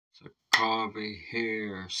Jacoby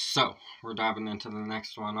here. So, we're diving into the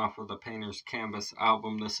next one off of the Painter's Canvas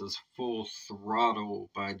album. This is Full Throttle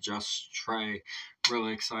by Justtrae.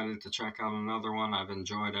 Really excited to check out another one. I've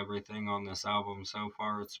enjoyed everything on this album so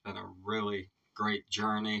far. It's been a really great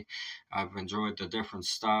journey. I've enjoyed the different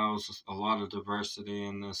styles, a lot of diversity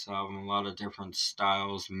in this album, a lot of different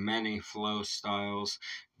styles, many flow styles,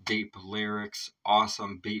 deep lyrics,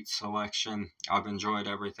 awesome beat selection. I've enjoyed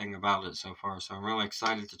everything about it so far, so I'm really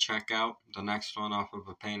excited to check out the next one off of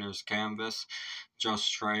a Painter's Canvas.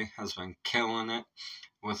 Justtrae has been killing it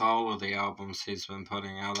with all of the albums he's been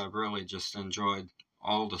putting out. I've really just enjoyed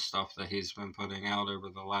all the stuff that he's been putting out over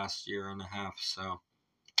the last year and a half, so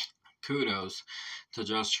kudos to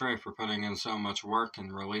Justtrae for putting in so much work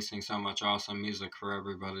and releasing so much awesome music for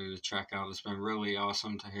everybody to check out. It's been really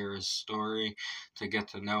awesome to hear his story, to get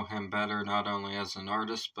to know him better, not only as an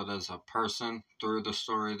artist, but as a person through the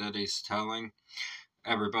story that he's telling.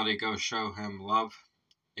 Everybody go show him love.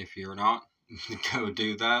 If you're not, go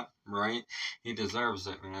do that, right? He deserves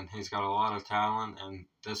it, man. He's got a lot of talent, and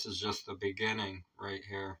this is just the beginning right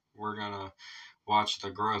here. We're gonna watch the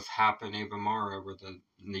growth happen even more over the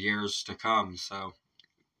years to come. So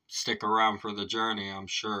stick around for the journey. I'm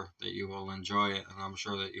sure that you will enjoy it, and I'm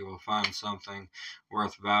sure that you will find something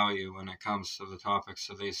worth value when it comes to the topics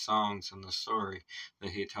of these songs and the story that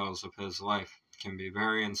he tells of his life. It can be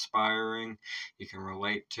very inspiring. You can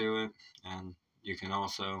relate to it, and you can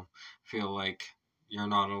also feel like you're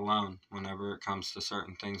not alone whenever it comes to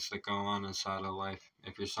certain things that go on inside of life.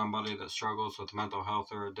 If you're somebody that struggles with mental health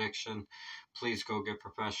or addiction, please go get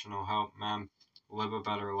professional help, man. Live a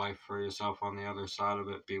better life for yourself on the other side of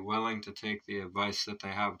it. Be willing to take the advice that they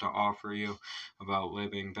have to offer you about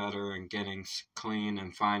living better and getting clean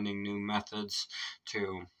and finding new methods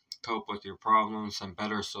to cope with your problems and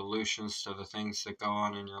better solutions to the things that go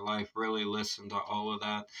on in your life. Really listen to all of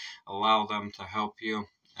that. Allow them to help you.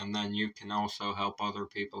 And then you can also help other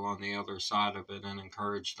people on the other side of it and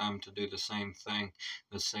encourage them to do the same thing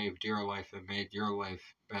that saved your life and made your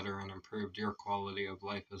life better and improved your quality of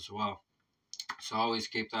life as well. So always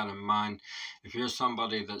keep that in mind. If you're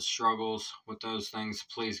somebody that struggles with those things,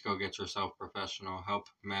 please go get yourself professional help,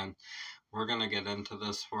 man. We're going to get into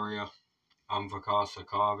this for you. I'm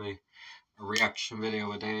Jacoby. A reaction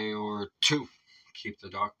video a day or two. Keep the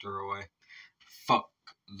doctor away. Fuck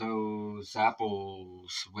those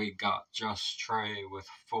apples. We got Justtrae with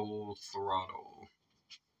Full Throttle.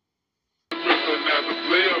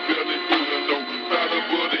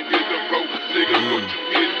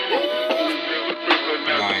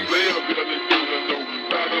 Nice.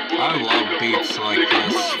 I love beats like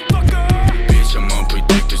this. Bitch, I'm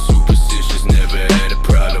unpredicted, superstitious, never had a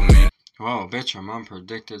problem. Whoa, bitch, I'm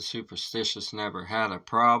unpredicted, superstitious, never had a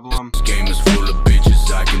problem. This game is full of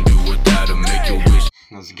bitches, I can do without them, make your wish.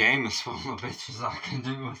 This game is full of bitches I can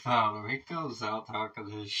do without them. He goes out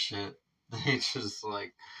talking his shit. He's just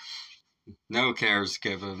like, no cares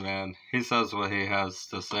given, man. He says what he has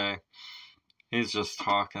to say. He's just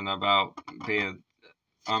talking about being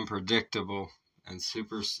unpredictable and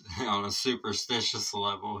on a superstitious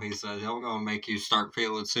level. He said, I'm gonna make you start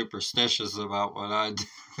feeling superstitious about what I do.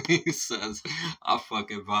 He says, I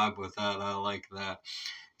fucking vibe with that. I like that.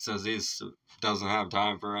 He says he doesn't have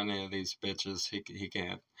time for any of these bitches. He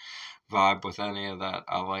can't vibe with any of that.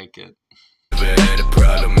 I like it. Never had a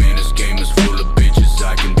problem, man. This game is full of bitches.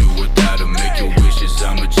 I can do without them. Make your wishes.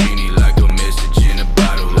 I'm a genie, like a message in a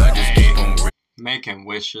bottle. I just keep on making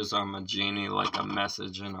wishes. I'm a genie, like a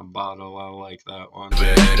message in a bottle. I like that one.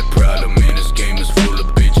 Never had a problem, man. This game is full of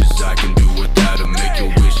bitches. I can do without them. Make your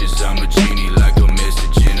wishes. I'm a genie, like a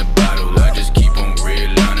message in a bottle. I just keep on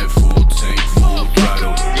redlining, full tank, full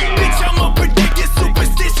throttle. Bitch, I'm unpredicted,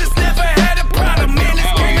 superstitious, never had a problem, man.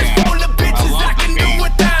 This game is full of bitches. I can do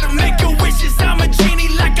without them. Make your wishes. I'm a genie,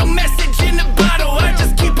 like a message in a bottle. I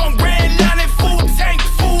just keep on redlining, full tank,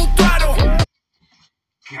 full throttle.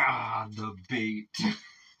 God, the beat.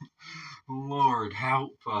 Lord,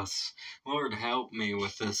 help us. Lord, help me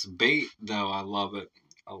with this beat, though. I love it.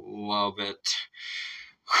 I love it.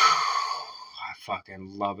 I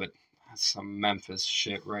fucking love it. That's some Memphis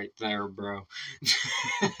shit right there, bro.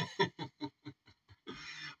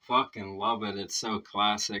 Fucking love it. It's so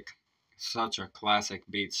classic. Such a classic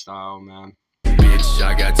beat style, man. Bitch,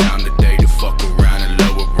 I got time today to fuck around and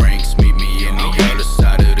lower ranks. Meet me in the other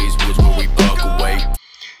side of these woods where we buck away.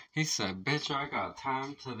 He said, bitch, I got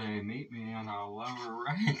time today. Meet me in our lower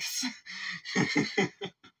ranks.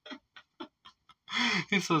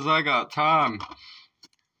 He says, I got time.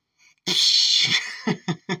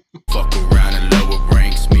 Fuck around and lower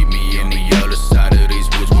ranks. Meet me in the other side of these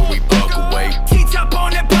woods where we buck away. T-top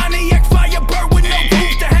on that Pontiac Firebird with no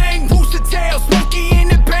roof to hang.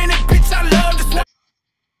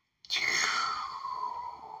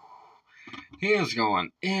 He is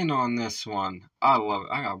going in on this one. I love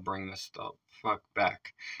it. I gotta bring this stuff fuck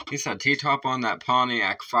back. He said, T-top on that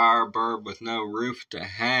Pontiac Firebird with no roof to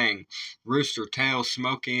hang. Rooster tail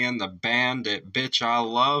Smokey and the bandit. Bitch, I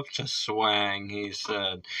love to swang, he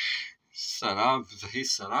said. He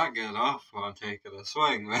said, I get off on taking a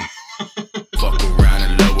swing, man. Fuck around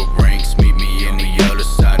and lower ranks. Meet me in the other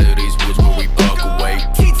side of these woods where we buck away.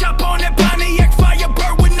 T-top on that Pontiac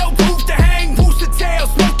Firebird with no roof to hang. Rooster tail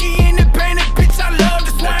Smokey and the bandit. Bitch, I love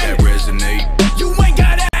to swing. Let that resonate. You ain't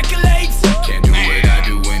got accolades. Can't do what I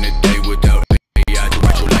do in a day without AI to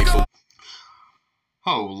write your life.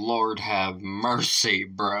 Oh, Lord have mercy,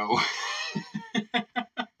 bro.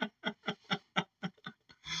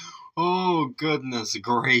 Oh, goodness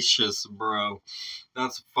gracious, bro.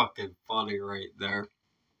 That's fucking funny right there.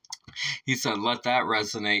 He said, let that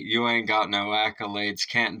resonate. You ain't got no accolades.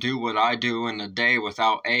 Can't do what I do in a day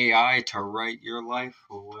without AI to write your life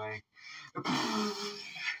away.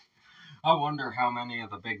 I wonder how many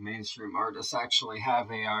of the big mainstream artists actually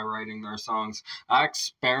have AI writing their songs. I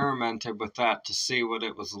experimented with that to see what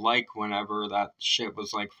it was like whenever that shit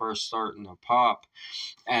was like first starting to pop.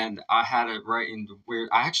 And I had it writing weird.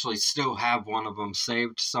 I actually still have one of them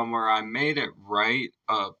saved somewhere. I made it write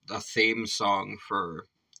a theme song for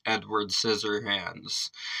Edward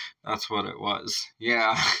Scissorhands. That's what it was.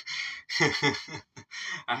 Yeah.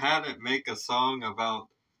 I had it make a song about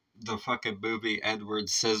the fucking movie Edward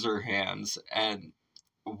Scissorhands, and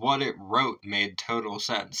what it wrote made total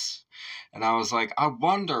sense. And I was like, I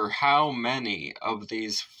wonder how many of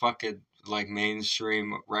these fucking like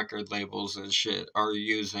mainstream record labels and shit are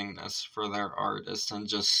using this for their artists and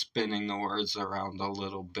just spinning the words around a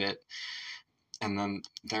little bit, and then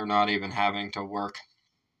they're not even having to work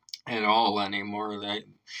at all anymore.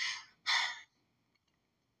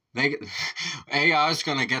 AI is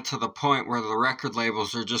going to get to the point where the record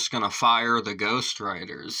labels are just going to fire the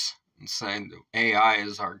ghostwriters and say AI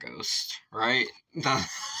is our ghost, right?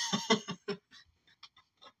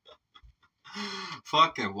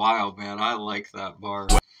 Fucking wild, man. I like that bar.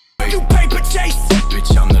 You paper chase,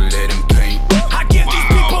 bitch, I'm the lead and paint. I give these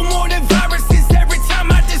people more than viruses every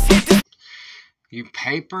time I just hit the... You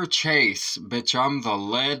paper chase, bitch, I'm the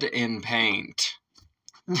lead in paint.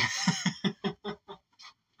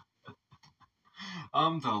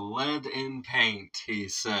 I'm the lead in paint, he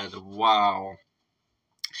said. Wow.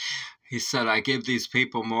 He said, I give these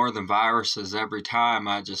people more than viruses every time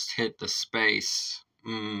I just hit the space.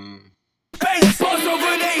 Balls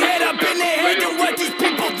over their head, up in their head, and what these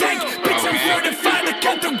people think. Bitch, I'm certified to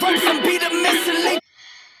cut the ropes and be the missing link.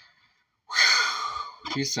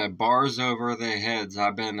 He said, bars over their heads,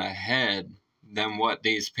 I've been ahead than what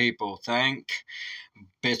these people think.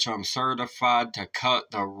 Bitch, I'm certified to cut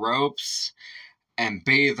the ropes and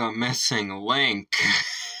be the missing link.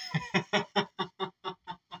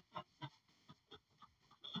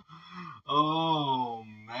 Oh,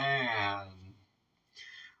 man.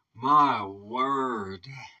 My word.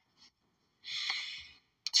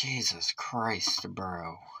 Jesus Christ,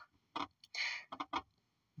 bro.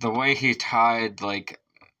 The way he tied, like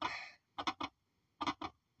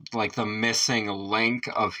the missing link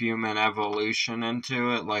of human evolution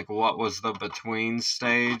into it, like what was the between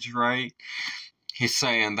stage, right? He's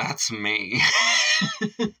saying, that's me.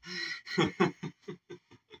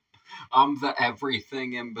 I'm the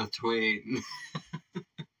everything in between.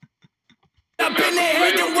 Up in their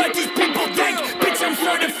head and what these people think. Bitch, I'm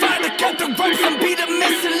certified to cut the ropes and be the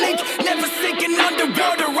missing link. Never sinking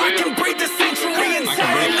underwater, I can breathe the century inside.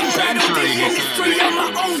 Battle the industry on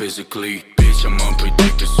my own. Physically, bitch, I'm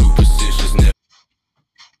unpredicted, superstitious.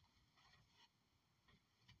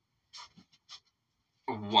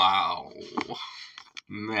 Wow.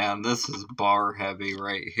 Man, this is bar heavy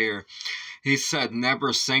right here. He said,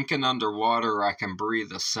 never sinking underwater, I can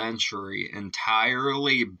breathe a century.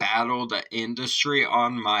 Entirely battle the industry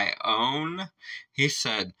on my own. He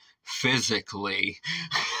said, physically.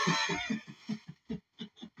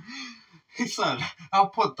 He said, I'll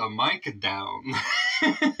put the mic down.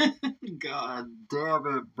 God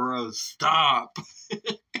damn it, bro. Stop.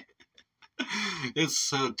 It's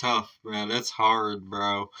so tough, man. It's hard,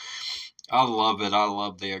 bro. I love it. I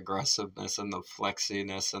love the aggressiveness and the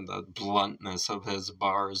flexiness and the bluntness of his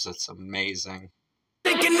bars. It's amazing.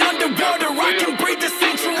 Thinking underwater, I can breathe the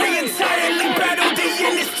century entirely battle the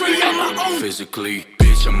industry on my own. Physically,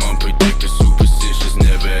 bitch, I'm unpredicted, superstitious,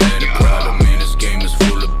 never had a problem. Man, this game is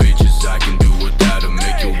full of bitches. I can do without them.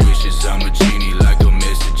 Make your wishes. I'm a genie, like a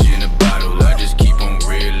message in a bottle. I just keep on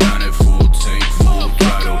redlining, full tank, full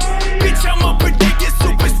throttle. Bitch, I'm unpredicted,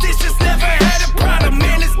 superstitious, never had a problem.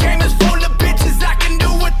 Man, this game is full of bitches. I can do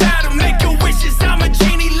without them. Make your wishes. I'm a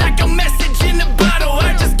genie, like a message in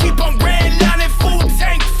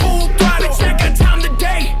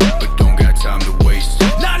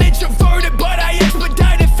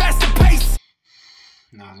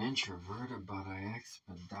introverted, but I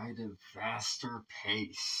expedited faster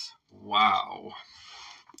pace. Wow.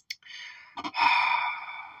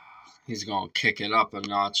 He's gonna kick it up a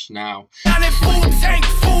notch now. Not in full tank,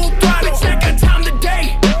 full throttle. Check got time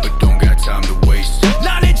today, but don't got time to waste.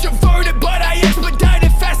 Not introverted, but I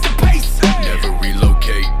expedited faster pace. Never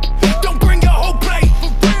relocate. Don't bring your whole plate.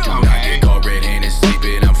 Do not get caught red-handed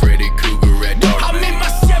sleeping. I'm Freddy Krueger at dark. I'm in my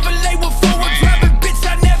Chevrolet with forward driving, bitch.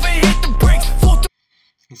 I never hit the brakes.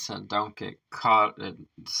 He said, "Don't get caught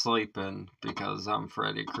sleeping because I'm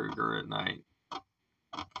Freddy Krueger at night."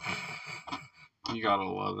 You gotta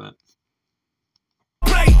love it.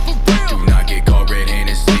 Do not get caught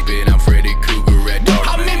red-handed sleeping. I'm Freddy Krueger at dark.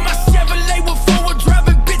 I'm in my Chevrolet with forward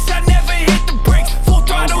driving, bitch. I never hit the brakes. Full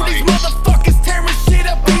throttle, these motherfuckers tearing shit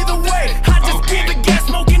up either way. I just give it gas,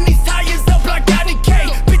 smoking these tires up like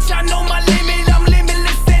IDK. Bitch, I know my limit. I'm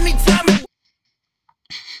limitless anytime.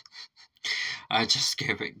 I just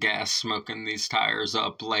give it gas, smoking these tires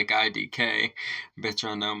up like IDK. Bitch,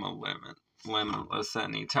 I know my limit. Limitless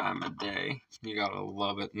any time of day. You gotta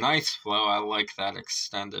love it. Nice flow. I like that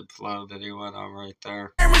extended flow that he went on right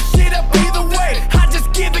there. Shit up either way. I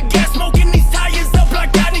just give it gas, smoking these tires up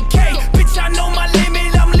like IDK. Bitch, I know my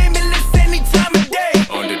limit. I'm limitless any time of day.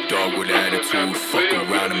 Underdog with attitude. Fuck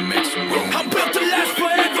around and make some room. I'm built to last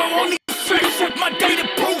forever. Only tracks with my data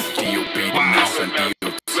proof. DOB the mouse and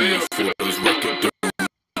DOT for those record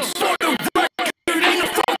dudes. For the record, ain't no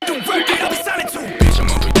fuck the record. I'll be signing to. Bitch, I'm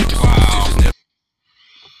unpredictable.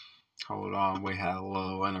 Hold on, we had a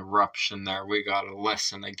little interruption there. We gotta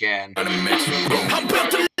listen again. I'm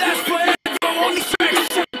built to last forever. Only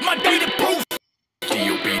tracks with my data proof.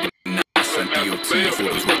 DOB the mouse and DOT for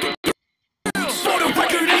those record dudes. For the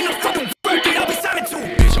record, ain't no fucking record. I'll be signing to.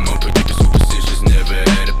 Bitch, I'm unpredictable, superstitious. Never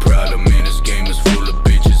had a problem. Man, this game is full of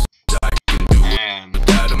bitches. I can do it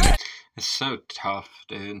without them. It's so tough,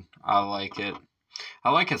 dude. I like it. I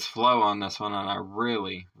like his flow on this one, and I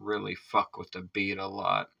really, really fuck with the beat a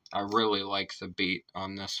lot. I really like the beat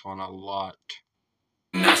on this one a lot.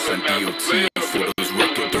 Nice and DOT for those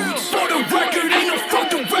record dudes. For the record, ain't no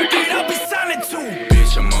fucking record. I'll be signing to.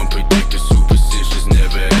 Bitch, I'm unpredictable, superstitious.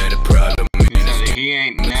 Never had a problem. He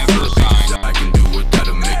ain't never signed. I can do without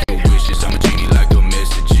a make your wishes. I'm a genie like a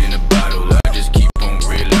message in a bottle. I just keep on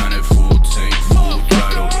redlining, full tank, full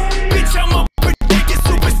throttle. Bitch, I'm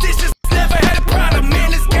unpredictable, superstitious. Never had a problem.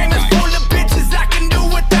 Man, this game is full of bitches. I can do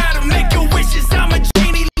without them. Make your wishes. I'm a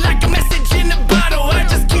genie like a message in a bottle. I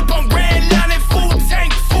just keep on redlining, full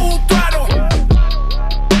tank, full throttle.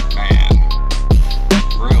 Man,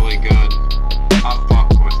 really good. I fuck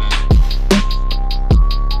with it.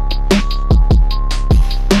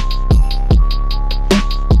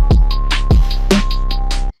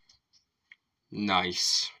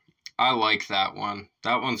 Nice. I like that one.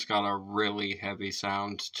 That one's got a really heavy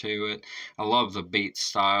sound to it. I love the beat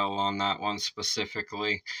style on that one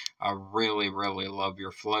specifically. I really, really love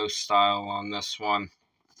your flow style on this one.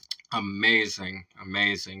 Amazing,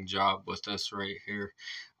 amazing job with this right here.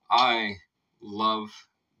 I love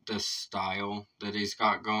this style that he's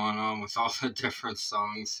got going on with all the different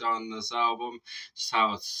songs on this album. Just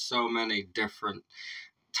how it's so many different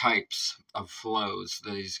types of flows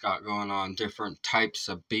that he's got going on, different types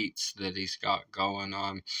of beats that he's got going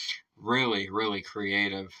on. Really, really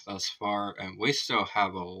creative thus far, and we still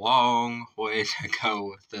have a long way to go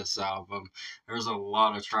with this album. There's a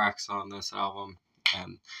lot of tracks on this album,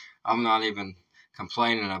 and I'm not even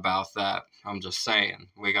complaining about that. I'm just saying,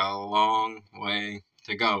 we got a long way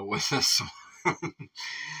to go with this one.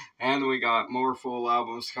 And we got more full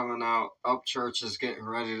albums coming out. Upchurch is getting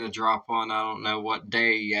ready to drop one. I don't know what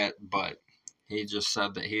day yet, but he just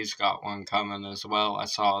said that he's got one coming as well. I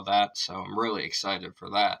saw that, so I'm really excited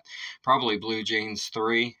for that. Probably Blue Jeans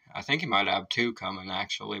 3. I think he might have 2 coming,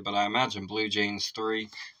 actually, but I imagine Blue Jeans 3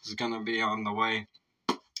 is going to be on the way.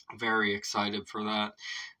 Very excited for that.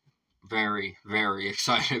 Very, very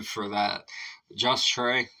excited for that.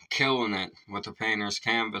 Justtrae, killing it with the Painter's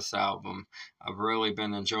Canvas album. I've really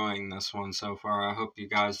been enjoying this one so far. I hope you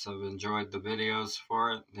guys have enjoyed the videos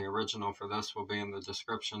for it. The original for this will be in the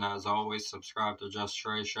description. As always, subscribe to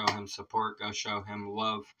Justtrae. Show him support. Go show him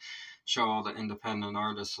love. Show all the independent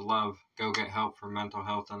artists love. Go get help for mental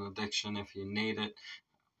health and addiction if you need it.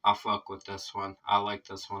 I fuck with this one. I like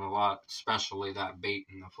this one a lot, especially that beat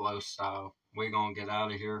and the flow style. We gonna get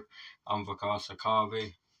out of here. I'm Vakasa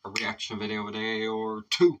Kavi. A reaction video a day or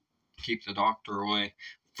 2. Keep the doctor away.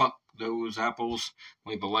 Fuck those apples.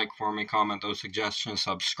 Leave a like for me, comment those suggestions,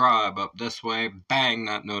 subscribe up this way, bang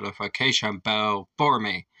that notification bell for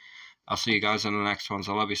me. I'll see you guys in the next ones.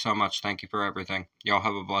 I love you so much. Thank you for everything. Y'all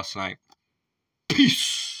have a blessed night.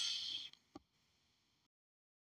 Peace.